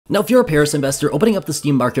Now, if you're a Paris investor, opening up the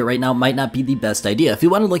Steam market right now might not be the best idea. If you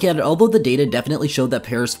want to look at it, although the data definitely showed that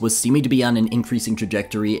Paris was seeming to be on an increasing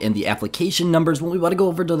trajectory in the application numbers, when we want to go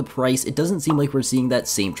over to the price, it doesn't seem like we're seeing that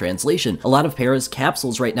same translation. A lot of Paris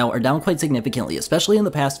capsules right now are down quite significantly, especially in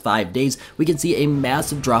the past 5 days. We can see a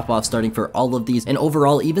massive drop-off starting for all of these, and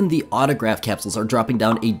overall, even the autograph capsules are dropping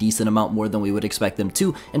down a decent amount more than we would expect them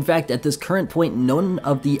to. In fact, at this current point, none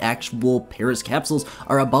of the actual Paris capsules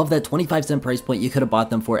are above that 25-cent price point you could have bought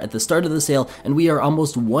them for at the start of the sale, and we are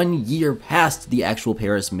almost 1 year past the actual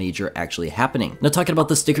Paris Major actually happening. Now, talking about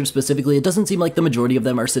the stickers specifically, it doesn't seem like the majority of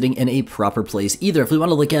them are sitting in a proper place either. If we want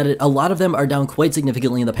to look at it, a lot of them are down quite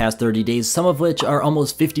significantly in the past 30 days, some of which are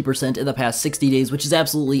almost 50% in the past 60 days, which is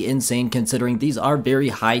absolutely insane considering these are very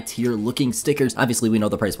high tier looking stickers. Obviously, we know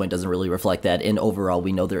the price point doesn't really reflect that, and overall,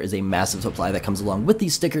 we know there is a massive supply that comes along with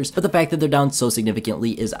these stickers, but the fact that they're down so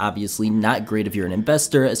significantly is obviously not great if you're an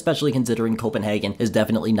investor, especially considering Copenhagen is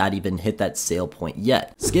definitely not even hit that sale point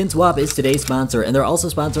yet. SkinSwap is today's sponsor, and they're also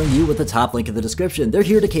sponsoring you with the top link in the description. They're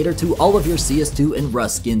here to cater to all of your CS2 and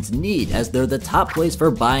Rust skins need, as they're the top place for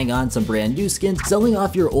buying on some brand new skins, selling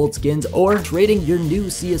off your old skins, or trading your new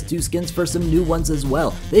CS2 skins for some new ones as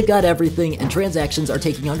well. They've got everything, and transactions are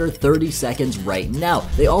taking under 30 seconds right now.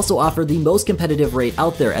 They also offer the most competitive rate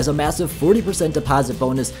out there as a massive 40% deposit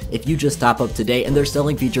bonus if you just top up today, and their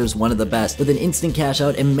selling feature is one of the best. With an instant cash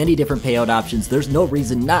out and many different payout options, there's no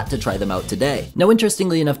reason not to try them out today. Now,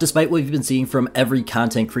 interestingly enough, despite what we've been seeing from every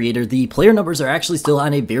content creator, the player numbers are actually still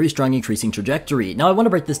on a very strong increasing trajectory. Now, I want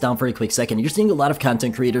to break this down for a quick second. You're seeing a lot of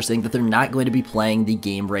content creators saying that they're not going to be playing the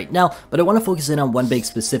game right now, but I want to focus in on one big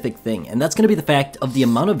specific thing, and that's going to be the fact of the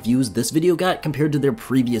amount of views this video got compared to their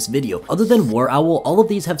previous video. Other than War Owl, all of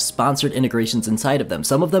these have sponsored integrations inside of them,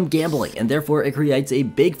 some of them gambling, and therefore it creates a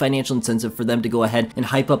big financial incentive for them to go ahead and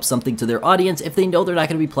hype up something to their audience if they know they're not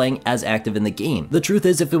going to be playing as active in the game. The truth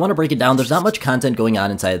is, if we want to break it down, there's not much content going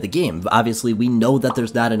on inside of the game. Obviously, we know that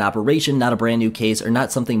there's not an operation, not a brand new case, or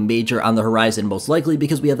not something major on the horizon, most likely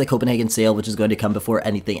because we have the Copenhagen sale, which is going to come before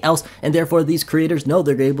anything else, and therefore these creators know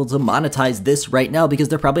they're able to monetize this right now because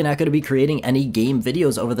they're probably not going to be creating any game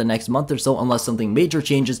videos over the next month or so unless something major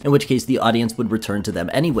changes, in which case the audience would return to them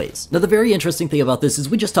anyways. Now, the very interesting thing about this is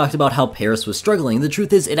we just talked about how Paris was struggling. The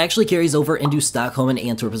truth is, it actually carries over into Stockholm and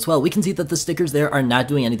Antwerp as well. We can see that the stickers there are not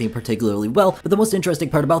doing anything particularly well, but the most interesting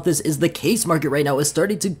part about this is the case market right now is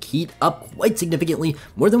starting to heat up quite significantly,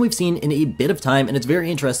 more than we've seen in a bit of time, and it's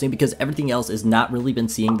very interesting because everything else has not really been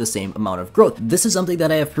seeing the same amount of growth. This is something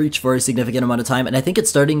that I have preached for a significant amount of time, and I think it's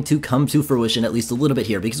starting to come to fruition at least a little bit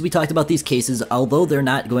here, because we talked about these cases, although they're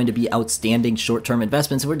not going to be outstanding short-term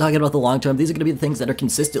investments, if we're talking about the long-term, these are going to be the things that are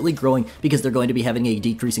consistently growing because they're going to be having a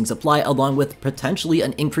decreasing supply along with potentially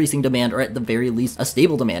an increasing demand, or at the very least a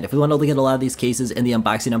stable demand. If we want to look at a lot of these cases and the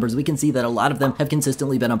unboxing numbers, we can see that a lot of them have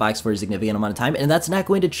consistently been unboxed for a significant amount of time, and that's not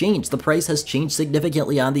going to change. The price has changed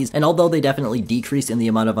significantly on these, and although they definitely decrease in the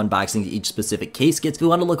amount of unboxings each specific case gets, if we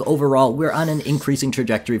want to look overall, we're on an increasing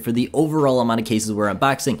trajectory for the overall amount of cases we're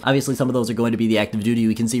unboxing. Obviously, some of those are going to be the active duty.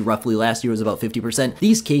 We can see roughly last year was about 50%.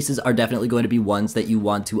 These cases are definitely going to be ones that you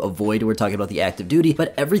want to avoid. We're talking about the active duty,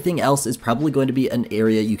 but everything else is probably going to be an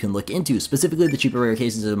area you can look into. Specifically, the cheaper rare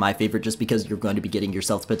cases are my favorite just because you're going to be getting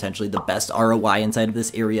yourself potentially the best ROI inside of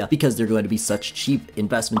this area because they're going to be such cheap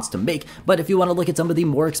investments to make. But if you want to look at some of the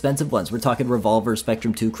more expensive ones, we're talking Revolver,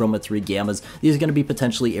 Spectrum 2, Chroma 3, Gammas. These are going to be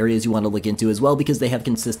potentially areas you want to look into as well because they have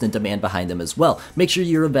consistent demand behind them as well. Make sure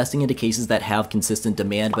you're investing into cases that have consistent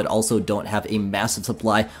demand but also don't have a massive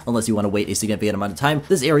supply unless you want to wait a significant amount of time.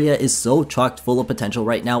 This area is so chocked full of potential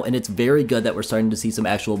right now, and it's very good that we're starting to see some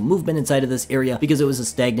actual movement inside of this area because it was a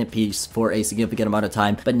stagnant piece for a significant amount of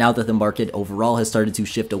time. But now that the market overall has started to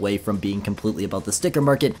shift away from being completely about the sticker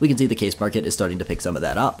market, we can see the case market is starting to pick some of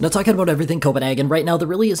that up. Now, talking about everything Copenhagen, right now there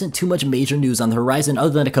really isn't too much major news on the horizon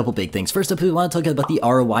other than a couple big things. First up, we want to talk about the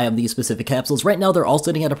ROI of these specific capsules. Right now, they're all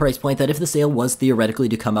sitting at a price point that if the sale was theoretically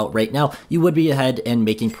to come out right now, you would be ahead and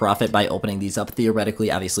making profit by opening these up.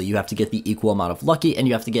 Theoretically, obviously, you have to get the equal amount of lucky and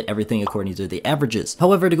you have to get everything according to the averages.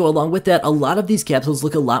 However, to go along with that, a lot of these capsules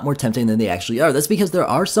look a lot more tempting than they actually are. That's because there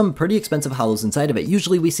are some pretty expensive holos inside of it.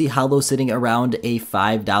 Usually we see holos sitting around a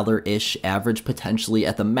 $5-ish average, potentially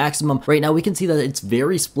at the maximum. Right now, we can see that it's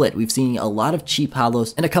very split. We've seen a lot of cheap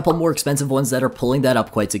holos and a couple more expensive ones that are pulling that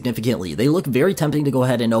up quite significantly. They look very tempting to go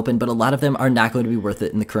ahead and open, but a lot of them are not going to be worth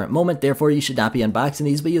it in the current moment. Therefore, you should not be unboxing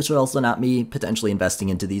these, but you should also not be potentially investing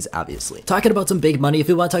into these, obviously. Talking about some big money, if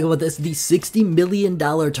we want to talk about this, the $60 million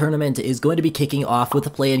tournament is going to be kicking off with the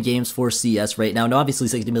play-in games for CS right now. Now, obviously,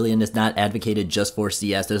 $60 million is not advocated just for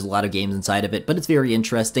CS. There's a lot of games inside of it, but it's very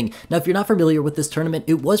interesting. Now, if you're not familiar with this tournament,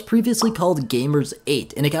 it was previously called Gamers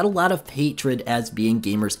 8, and it got a lot of hatred it as being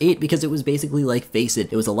Gamers 8 because it was basically like Face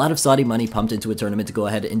It. It was a lot of Saudi money pumped into a tournament to go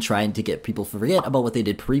ahead and trying to get people to forget about what they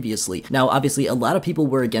did previously. Now, obviously, a lot of people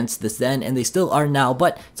were against this then, and they still are now,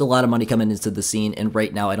 but it's a lot of money coming into the scene, and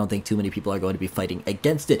right now I don't think too many people are going to be fighting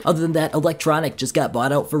against it. Other than that, Electronic just got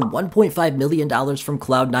bought out for $1.5 million from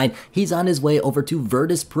Cloud9. He's on his way over to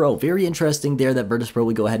Virtus Pro. Very interesting there that Virtus Pro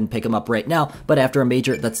would go ahead and pick him up right now, but after a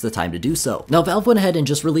major, that's the time to do so. Now, Valve went ahead and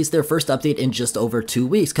just released their first update in just over 2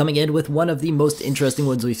 weeks, coming in with one of the most interesting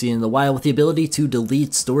ones we've seen in a while, with the ability to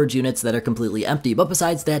delete storage units that are completely empty. But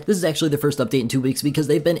besides that, this is actually the first update in 2 weeks because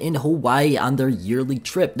they've been in Hawaii on their yearly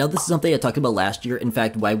trip. Now, this is something I talked about last year. In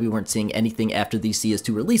fact, why we weren't seeing anything after the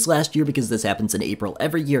CS2 release last year, because this happens in April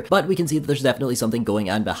every year. But we can see that there's definitely something going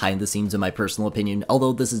on behind the scenes in my personal opinion,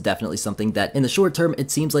 although this is definitely something that in the short term,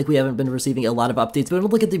 it seems like we haven't been receiving a lot of updates. But when we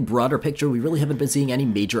look at the broader picture, we really haven't been seeing any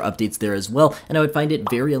major updates there as well. And I would find it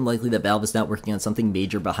very unlikely that Valve is not working on something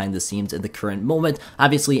major behind the scenes in the current moment.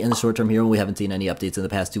 Obviously, in the short term here, when we haven't seen any updates in the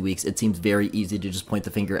past 2 weeks, it seems very easy to just point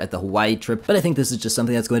the finger at the Hawaii trip. But I think this is just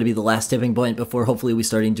something that's going to be the last tipping point before hopefully we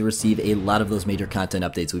starting to receive a lot of those major content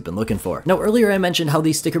updates we've been looking for. Now, earlier I mentioned how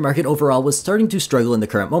the sticker market overall was starting to struggle in the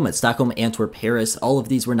current moment. Stockholm, Antwerp, Paris, all of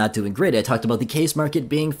these were not doing great. I talked about the case market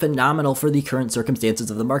being phenomenal for the current circumstances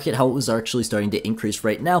of the market, how it was actually starting to increase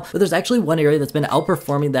right now. But there's actually one area that's been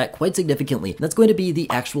outperforming that quite significantly, and that's going to be the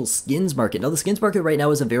actual skins market. Now, the skins market right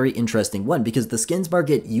now is a very interesting one because the skins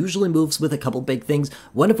market usually moves with a couple big things,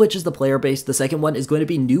 one of which is the player base. The second one is going to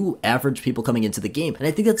be new average people coming into the game, and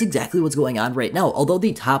I think that's exactly what's going on right now. Although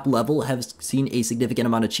the top level has seen a significant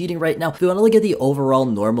amount of cheating right now, if you want to look at the overall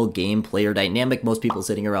normal game player dynamic, most people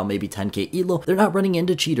sitting around maybe 10k elo, they're not running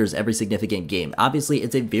into cheaters every significant game. Obviously,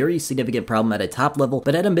 it's a very significant problem at a top level,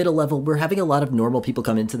 but at a middle level, we're having a lot of normal people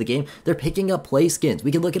come into the game. They're picking up play skins.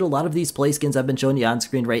 We can look at a lot of these play skins I've been showing you on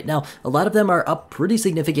screen right now. A lot of them are up pretty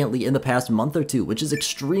significantly in the past month or two, which is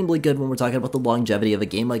extremely good when we're talking about the longevity of a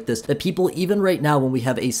game like this, that people, even right now when we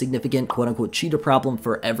have a significant quote-unquote cheater problem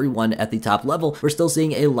for everyone at the top level, we're still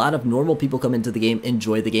seeing a lot of normal people come into the game,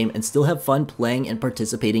 enjoy the game, and still have fun playing and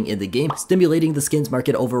participating in the game, stimulating the skins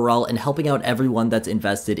market overall and helping out everyone that's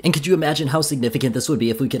invested. And could you imagine how significant this would be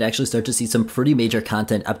if we could actually start to see some pretty major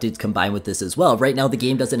content updates combined with this as well? Right now, the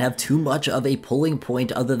game doesn't have too much of a pulling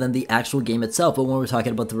point other than the actual game itself, but when we're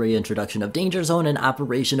talking about the reintroduction of Danger Zone and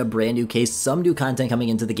Operation, a brand new case, some new content coming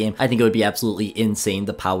into the game, I think it would be absolutely insane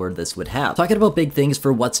the power this would have. Talking about big things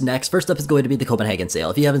for what's next, first up is going to be the Copenhagen sale.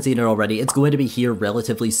 If you haven't seen it already, it's going to be here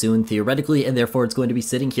relatively soon, theoretically, and therefore it's going to be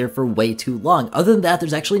sitting here for way too long. Other than that,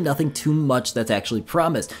 there's actually nothing too much that's actually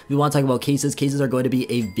promised. If we want to talk about cases, cases are going to be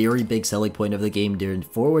a very big selling point of the game during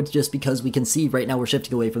forward, just because we can see right now we're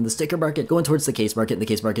shifting away from the sticker market, going towards the case market, and the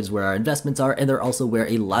case market is where our investments are, and they're also where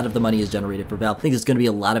a lot of the money is generated for Valve. I think there's going to be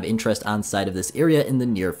a lot of interest on side of this area in the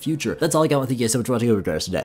near future. That's all I got with you guys, so much for watching. Over today.